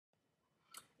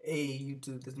Hey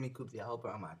YouTube, this is me, Coop the Helper,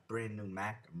 on my brand new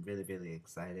Mac. I'm really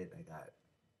excited. I got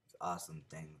this awesome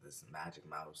thing, this magic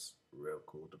mouse, real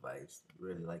cool device.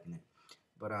 Really liking it.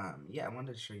 But yeah, I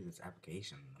wanted to show you this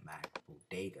application on the Mac,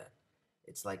 Bodega.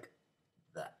 It's like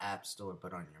the App Store,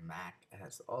 but on your Mac. It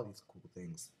has all these cool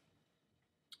things.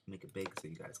 Make it big so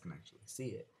you guys can actually see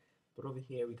it. But over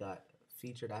here we got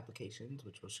featured applications,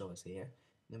 which will show us here.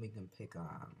 Then we can pick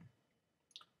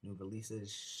new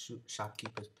releases,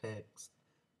 shopkeepers picks,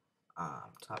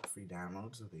 top free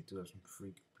downloads. So they do have some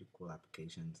pretty cool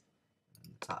applications,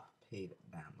 and the top paid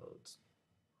downloads.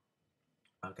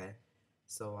 Okay,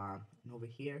 so and over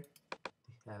here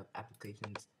we have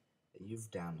applications that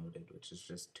you've downloaded, which is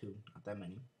just two, not that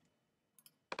many.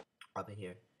 Over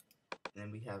here, and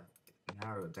then we have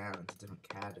narrowed down into different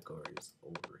categories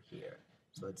over here.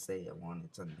 So let's say I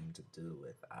wanted something to do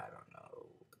with, I don't know,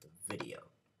 the video.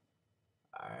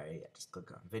 Alright, I just click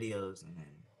on videos and then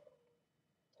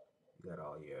you got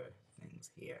all your things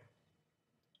here,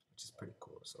 which is pretty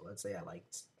cool. So let's say I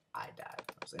liked iDive.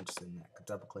 I was interested in that. I could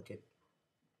double click it.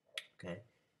 Okay.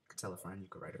 You could tell a friend, you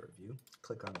could write a review.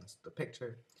 Click on the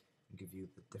picture and give you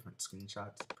the different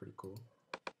screenshots. Pretty cool.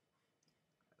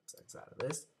 Let's exit out of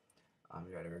this.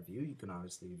 You write a review. You can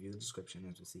obviously review the description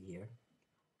as we see here.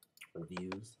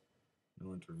 Reviews. No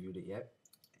one's reviewed it yet.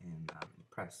 And you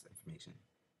press information.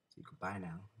 So you can buy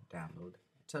now, download.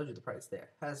 It tells you the price there.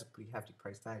 It has a pretty hefty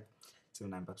price tag.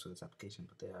 $79 for this application,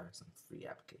 but there are some free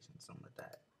applications. Don't let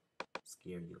that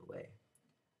scare you away.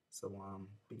 So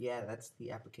but yeah, that's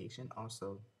the application.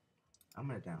 Also, I'm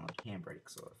gonna download Handbrake.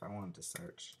 So if I wanted to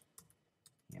search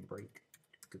Handbrake,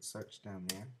 you could search down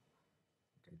there.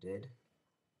 Like I did.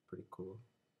 Pretty cool.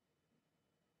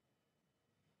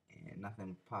 And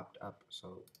nothing popped up,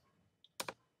 so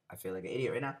I feel like an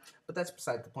idiot right now. But that's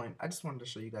beside the point. I just wanted to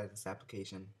show you guys this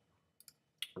application.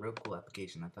 A real cool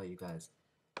application. I thought you guys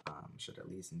should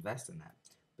at least invest in that.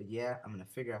 But yeah, I'm going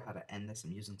to figure out how to end this.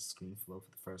 I'm using ScreenFlow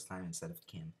for the first time instead of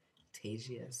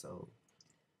Camtasia, so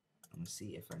I'm going to see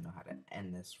if I know how to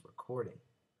end this recording.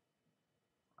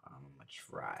 I'm going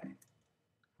to try.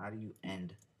 How do you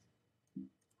end?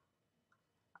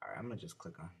 Alright, I'm going to just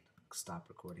click on stop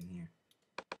recording here.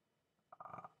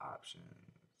 Options.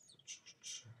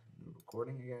 New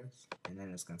recording, I guess. And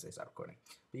then it's going to say stop recording.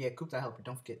 But yeah, Coop the Helper.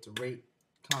 Don't forget to rate,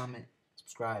 comment,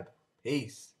 subscribe.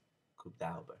 Peace. Coop the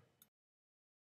Helper.